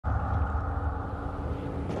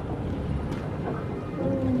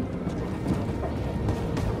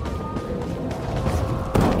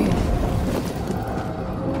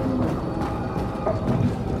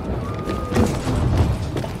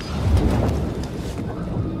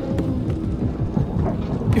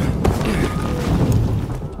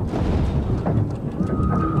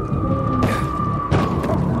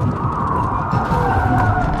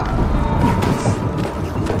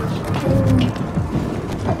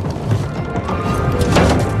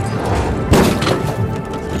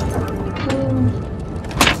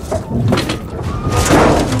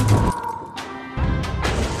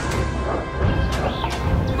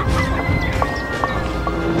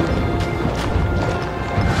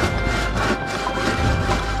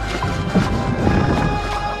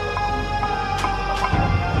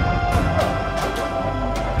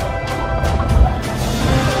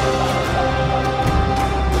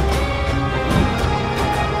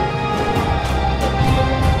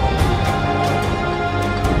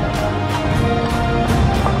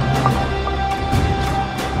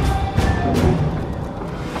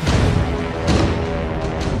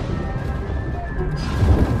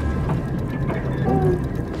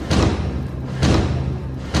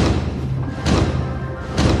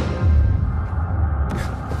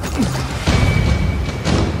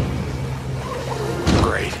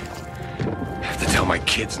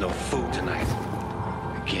kids no food tonight.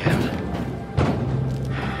 Again.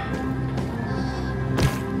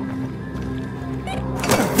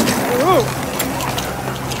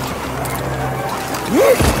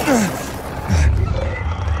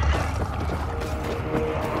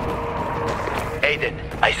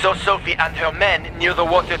 Aiden, I saw Sophie and her men near the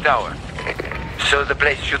water tower. So the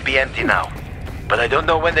place should be empty now. But I don't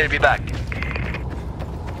know when they'll be back.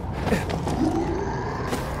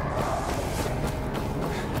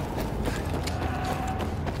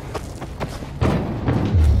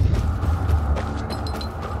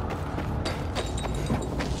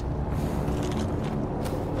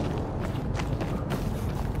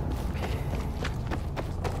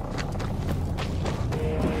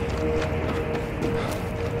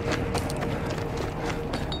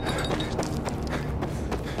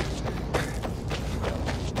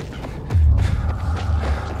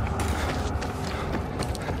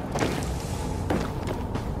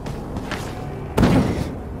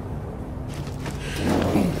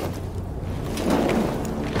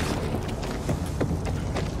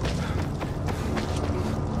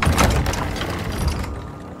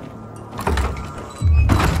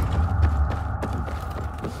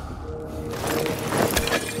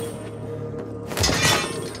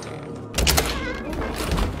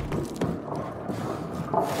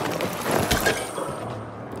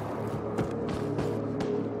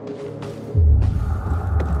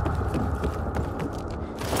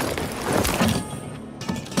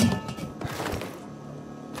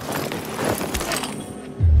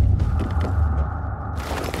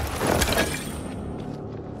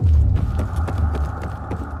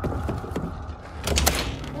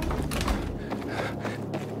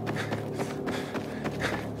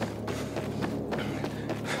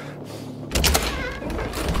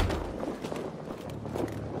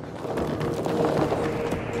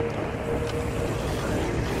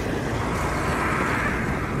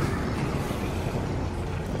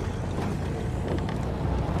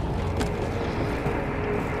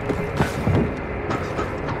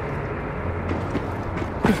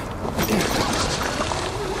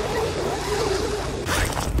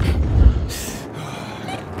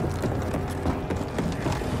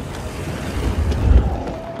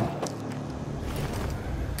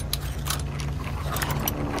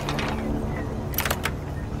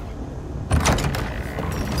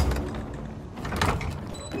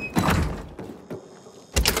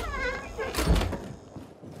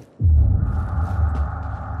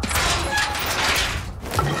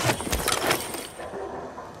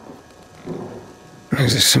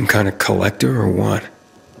 Is this some kind of collector or what?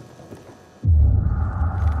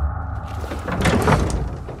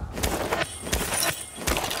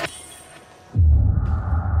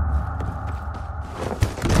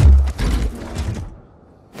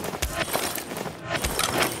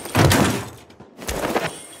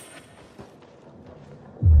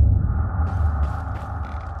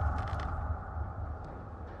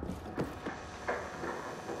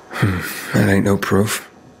 That ain't no proof.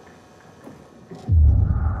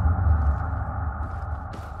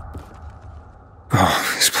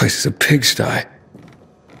 Oh, this place is a pigsty.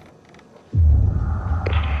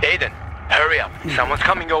 Aidan, hurry up. Someone's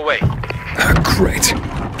coming your way. Ah, great.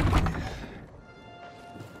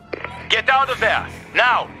 Get out of there,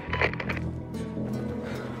 now!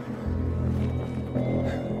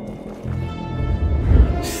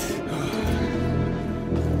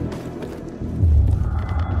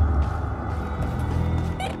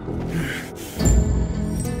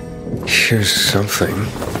 Here's something.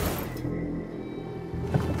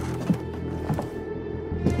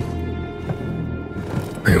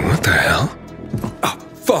 Wait, what the hell? Oh,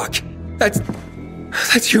 fuck! That's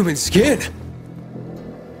human skin!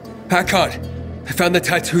 Hakon, I found the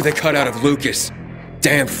tattoo they cut out of Lucas.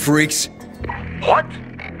 Damn freaks. What?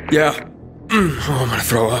 Yeah. Oh, I'm gonna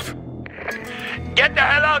throw up. Get the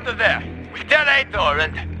hell out of there! We tell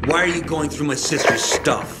Aidan and... Why are you going through my sister's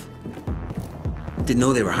stuff? Didn't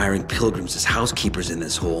know they were hiring pilgrims as housekeepers in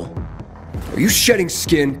this hole. Are you shedding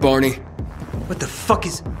skin, Barney? What the fuck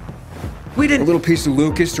is... We didn't... A little piece of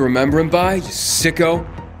Lucas to remember him by, you sicko?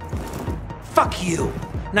 Fuck you.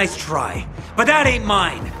 Nice try. But that ain't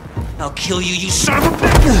mine. I'll kill you, you son of a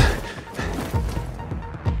bitch!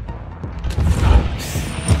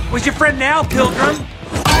 Where's your friend now, pilgrim?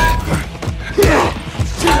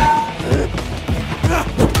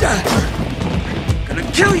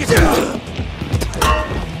 Gonna kill you!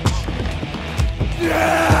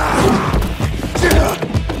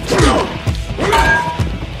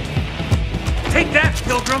 Take that,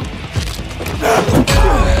 pilgrim!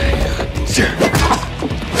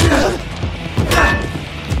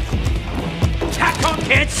 Attack on,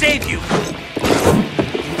 kid!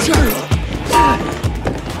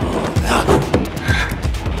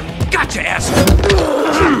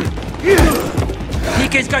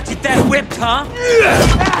 got you that whipped, huh?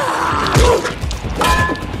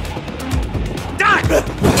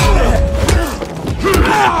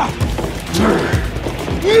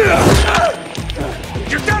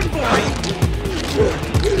 You're done, boy!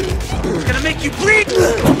 It's gonna make you bleed!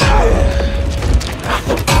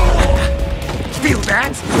 Feel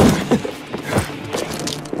that?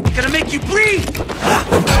 It's gonna make you bleed!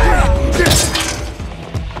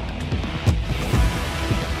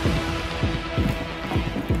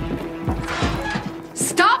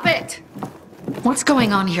 Stop it! What's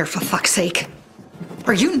going on here, for fuck's sake?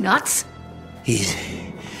 Are you nuts? He's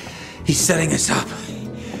setting us up.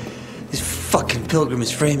 This fucking pilgrim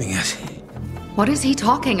is framing us. What is he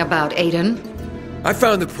talking about, Aiden? I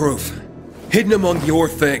found the proof. Hidden among your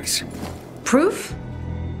things. Proof?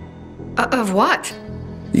 Of what?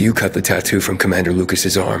 You cut the tattoo from Commander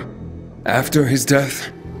Lucas's arm. After his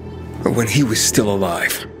death? Or when he was still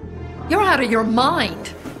alive? You're out of your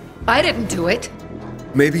mind. I didn't do it.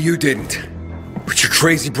 Maybe you didn't. But your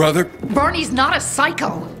crazy brother? Barney's not a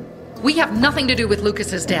psycho. We have nothing to do with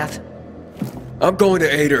Lucas's death. I'm going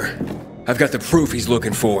to Aidan. I've got the proof he's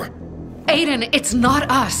looking for. Aiden, it's not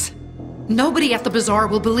us. Nobody at the bazaar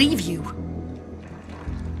will believe you.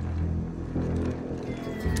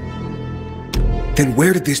 Then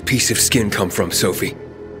where did this piece of skin come from, Sophie?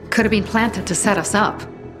 Could have been planted to set us up.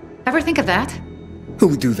 Ever think of that? Who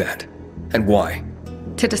would do that? And why?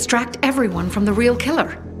 To distract everyone from the real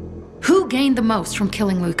killer. Who gained the most from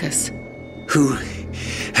killing Lucas? Who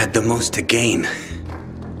had the most to gain?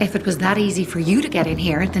 If it was that easy for you to get in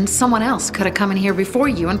here, then someone else could have come in here before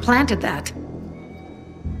you and planted that.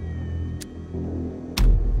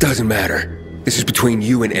 Doesn't matter. This is between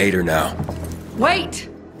you and Aidan now. Wait!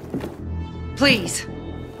 Please.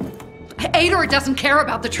 Aidan doesn't care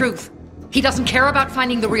about the truth. He doesn't care about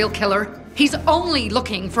finding the real killer. He's only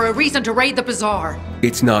looking for a reason to raid the bazaar.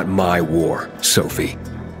 It's not my war, Sophie.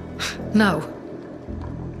 No.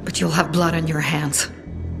 But you'll have blood on your hands.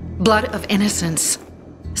 Blood of innocence.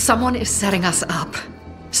 Someone is setting us up.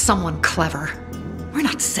 Someone clever. We're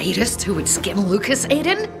not sadists who would skim Lucas,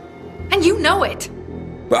 Aiden. And you know it.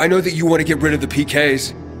 But I know that you want to get rid of the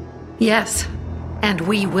PKs. Yes. And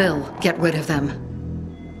we will get rid of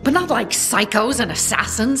them. But not like psychos and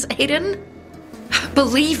assassins, Aiden.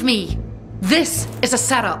 Believe me, this is a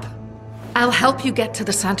setup. I'll help you get to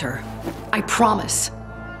the center. I promise.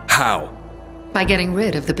 How? By getting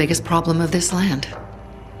rid of the biggest problem of this land.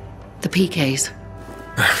 The PKs.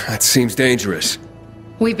 That seems dangerous.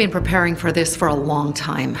 We've been preparing for this for a long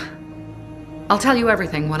time. I'll tell you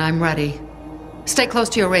everything when I'm ready. Stay close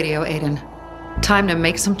to your radio, Aiden. Time to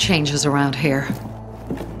make some changes around here.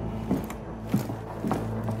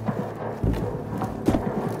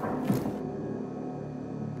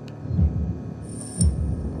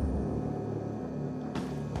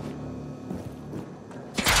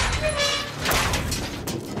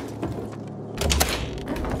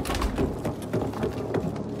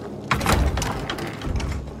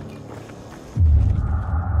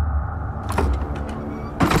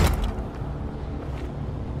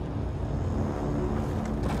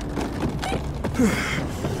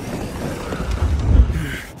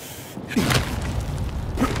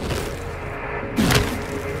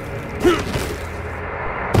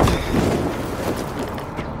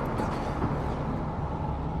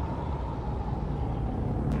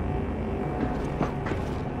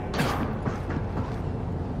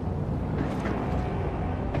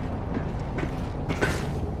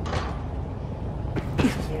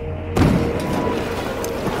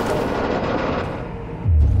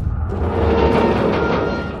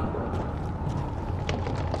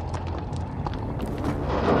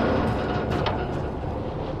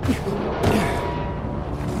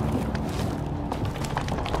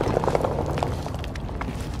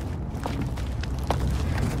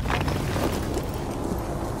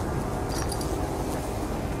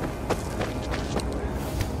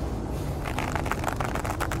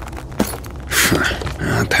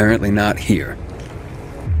 Apparently not here.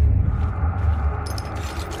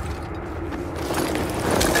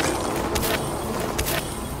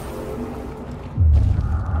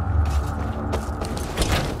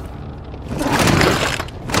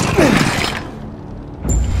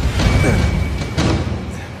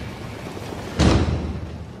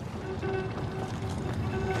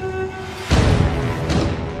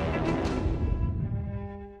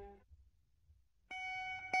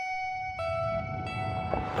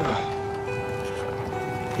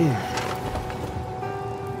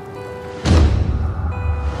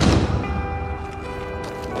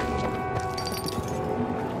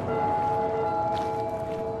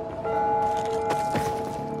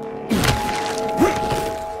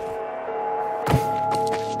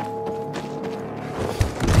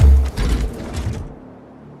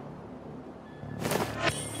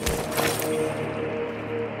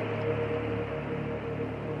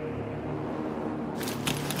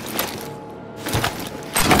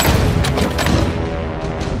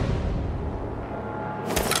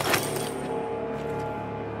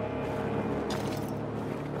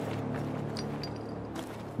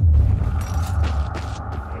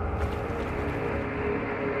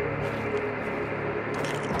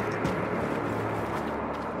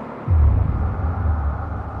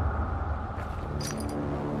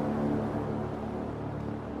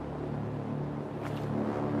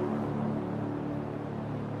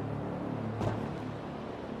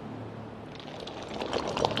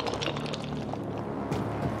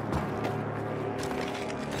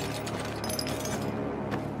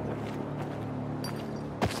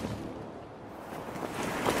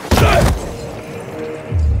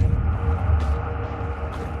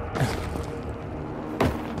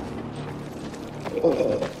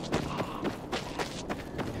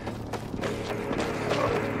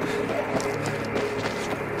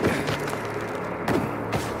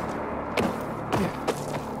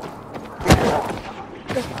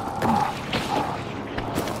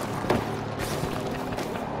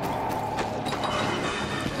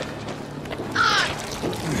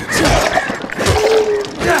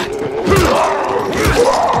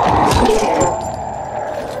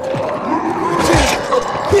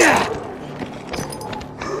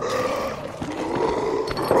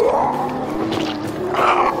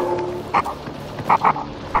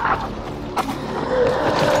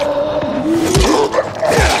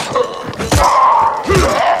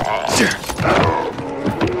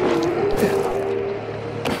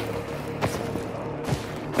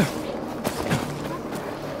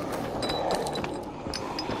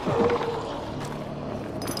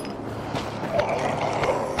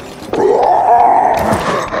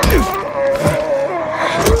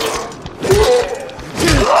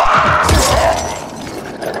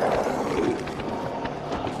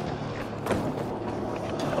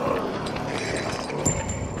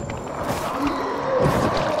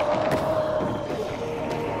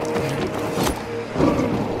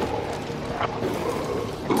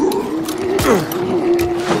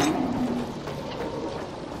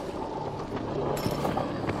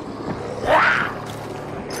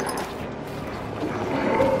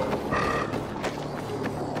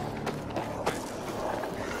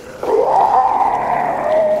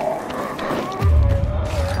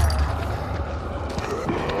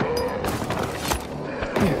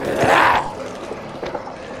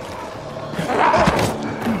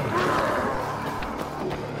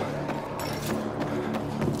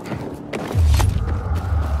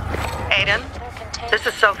 This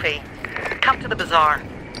is Sophie. Come to the bazaar.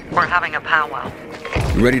 We're having a powwow.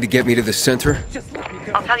 You ready to get me to the center?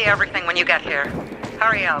 I'll tell you everything when you get here.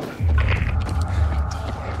 Hurry up.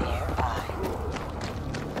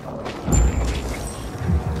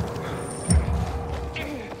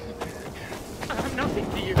 I'm nothing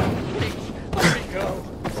to you. Please, let me go.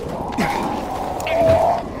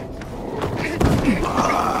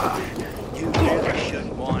 You really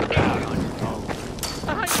shouldn't wander out on your own.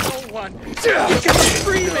 I'm no one. You can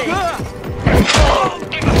free me.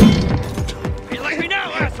 You let me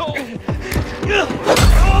now, asshole. Let me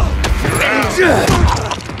go.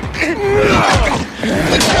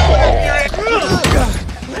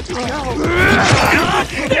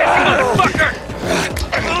 Motherfucker!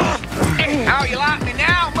 How you like me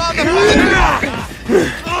now, motherfucker?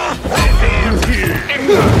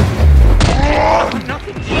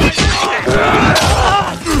 Nothing.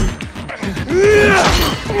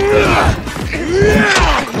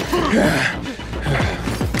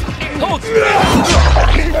 Hold still!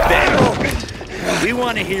 We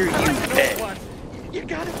want to hear you, Ted. You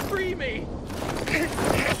gotta free me.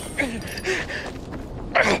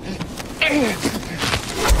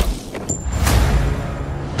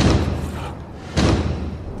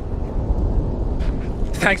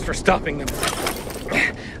 Thanks for stopping them.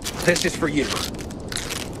 This is for you.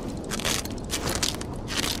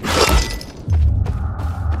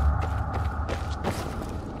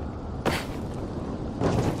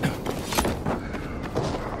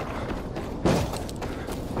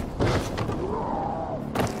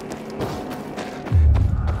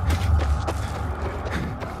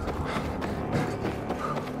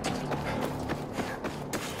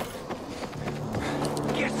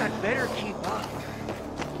 Guess I'd better keep up.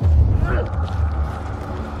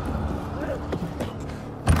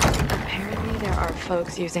 Apparently there are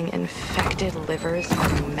folks using infected livers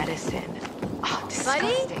for medicine. Oh,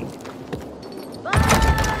 disgusting.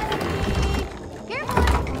 Here he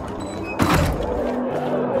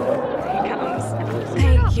comes.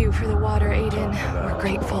 Thank you for the water, Aiden. We're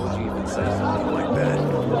grateful.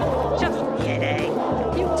 Just kidding.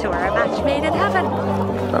 You two are a match made in heaven.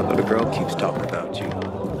 That little girl keeps talking about you.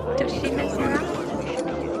 Does she miss you?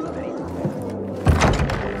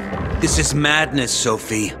 This is madness,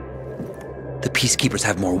 Sophie. The Peacekeepers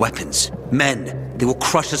have more weapons. Men. They will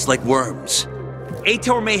crush us like worms.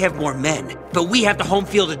 Aitor may have more men, but we have the home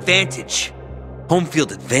field advantage. Home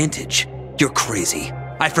field advantage? You're crazy.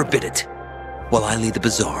 I forbid it. While I lead the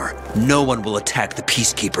bazaar, no one will attack the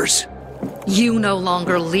Peacekeepers. You no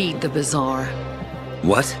longer lead the bazaar.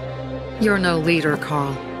 What? You're no leader,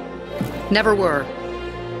 Carl. Never were.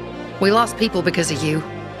 We lost people because of you.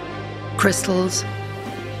 Crystals.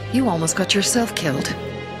 You almost got yourself killed.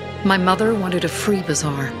 My mother wanted a free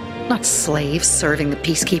bazaar, not slaves serving the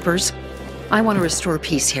Peacekeepers. I want to restore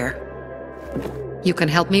peace here. You can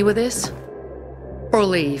help me with this? Or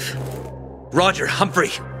leave? Roger,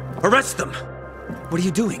 Humphrey, arrest them! What are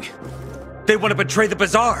you doing? They want to betray the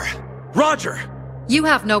bazaar! Roger! You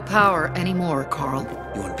have no power anymore, Carl.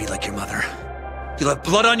 You want to be like your mother? You'll have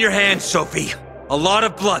blood on your hands, Sophie! A lot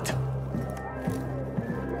of blood!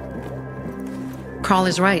 Carl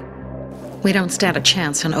is right. We don't stand a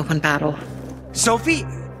chance in open battle. Sophie?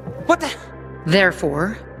 What the?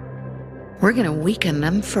 Therefore, we're gonna weaken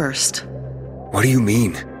them first. What do you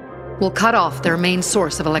mean? We'll cut off their main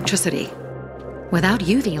source of electricity. Without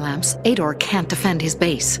UV lamps, Ador can't defend his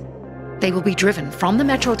base. They will be driven from the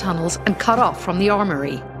metro tunnels and cut off from the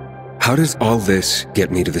armory. How does all this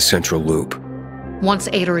get me to the central loop? Once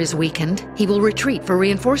Ador is weakened, he will retreat for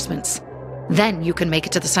reinforcements. Then you can make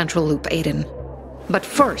it to the central loop, Aiden. But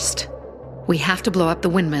first, we have to blow up the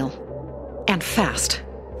windmill. And fast,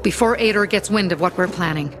 before Ador gets wind of what we're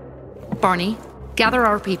planning. Barney, gather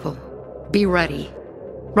our people. Be ready.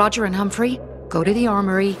 Roger and Humphrey, go to the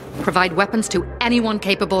armory, provide weapons to anyone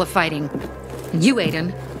capable of fighting. And you,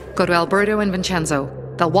 Aidan, go to Alberto and Vincenzo.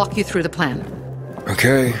 They'll walk you through the plan.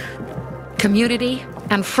 Okay. Community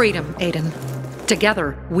and freedom, Aidan.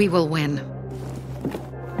 Together, we will win.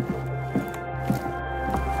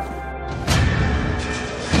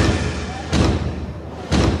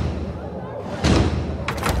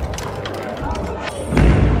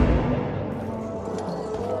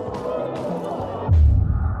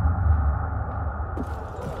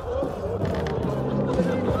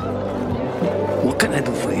 What can I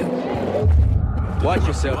do for you? Watch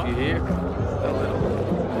yourself, you hear? A little.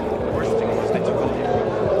 The worst thing was they took all your...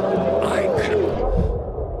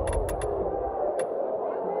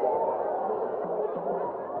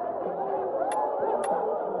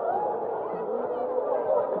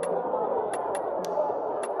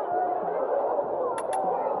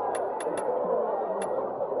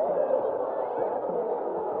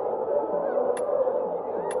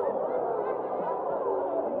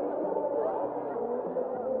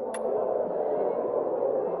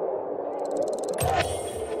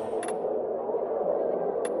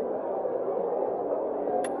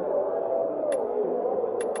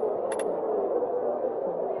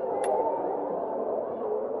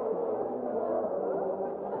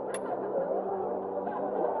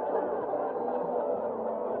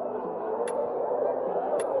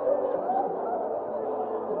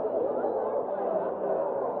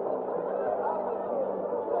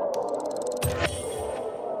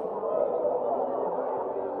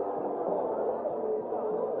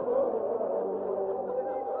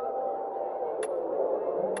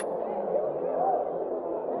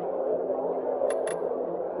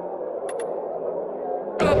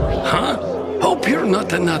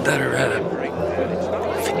 not another,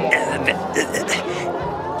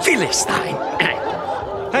 Philistine.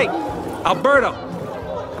 Hey, Alberto.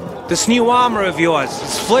 This new armor of yours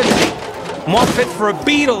is flimsy. More fit for a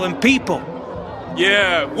beetle than people.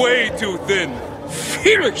 Yeah, way too thin.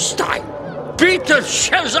 Philistine! Peter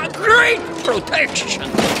shares a great protection.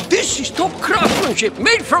 This is top craftsmanship,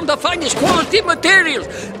 made from the finest quality materials.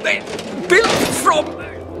 Built from...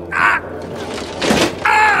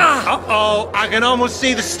 Uh-oh, I can almost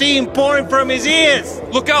see the steam pouring from his ears.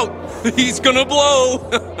 Look out! He's gonna blow!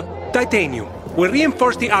 Titanium. We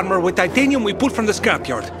reinforce the armor with titanium we pulled from the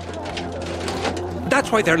scrapyard.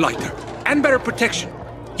 That's why they're lighter. And better protection.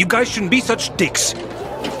 You guys shouldn't be such dicks.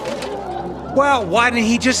 Well, why didn't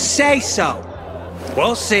he just say so?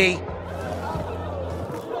 We'll see.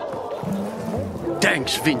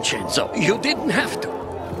 Thanks, Vincenzo. You didn't have to.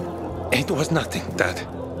 It was nothing, Dad.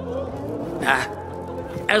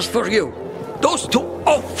 As for you, those two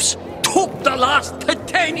oafs took the last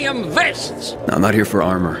titanium vests. I'm not here for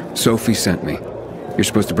armor. Sophie sent me. You're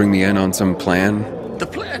supposed to bring me in on some plan? The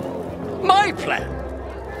plan? My plan?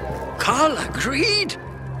 Carl agreed?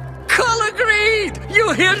 Carl agreed!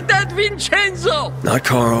 You hear that, Vincenzo? Not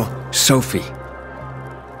Carl. Sophie.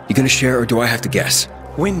 You gonna share or do I have to guess?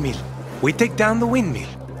 Windmill. We take down the windmill.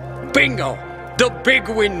 Bingo! The big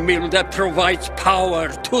windmill that provides power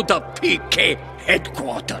to the PK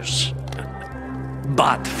headquarters.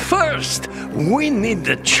 But first, we need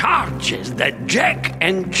the charges that Jack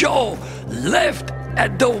and Joe left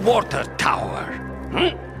at the water tower.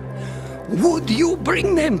 Would you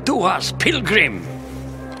bring them to us, Pilgrim?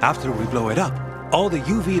 After we blow it up, all the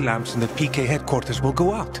UV lamps in the PK headquarters will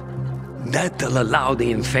go out. That'll allow the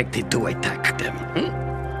infected to attack them.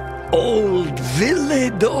 Old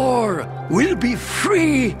Villador will be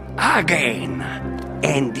free again.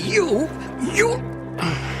 And you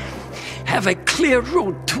have a clear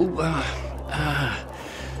route to,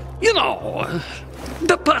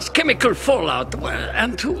 the past chemical fallout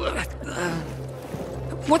and to,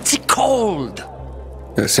 what's it called?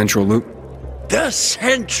 The Central Loop? The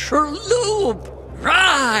Central Loop!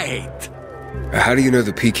 Right! How do you know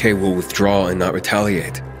the PK will withdraw and not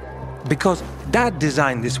retaliate? Because Dad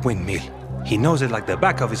designed this windmill. He knows it like the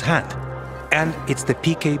back of his hand. And it's the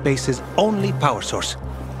PK base's only power source.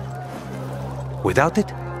 Without it,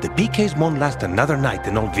 the PKs won't last another night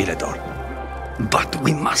in Old Villador. But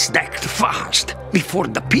we must act fast before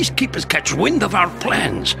the peacekeepers catch wind of our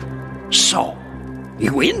plans. So,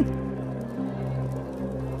 you in?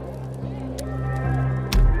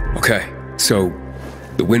 Okay, so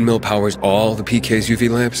the windmill powers all the PK's UV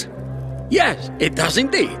lamps? Yes, it does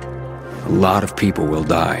indeed. A lot of people will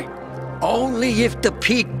die. Only if the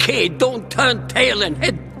PK don't turn tail and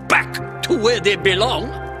head back to where they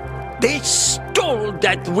belong. They stole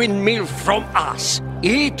that windmill from us.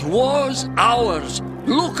 It was ours.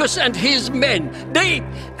 Lucas and his men,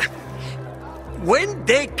 when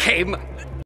they came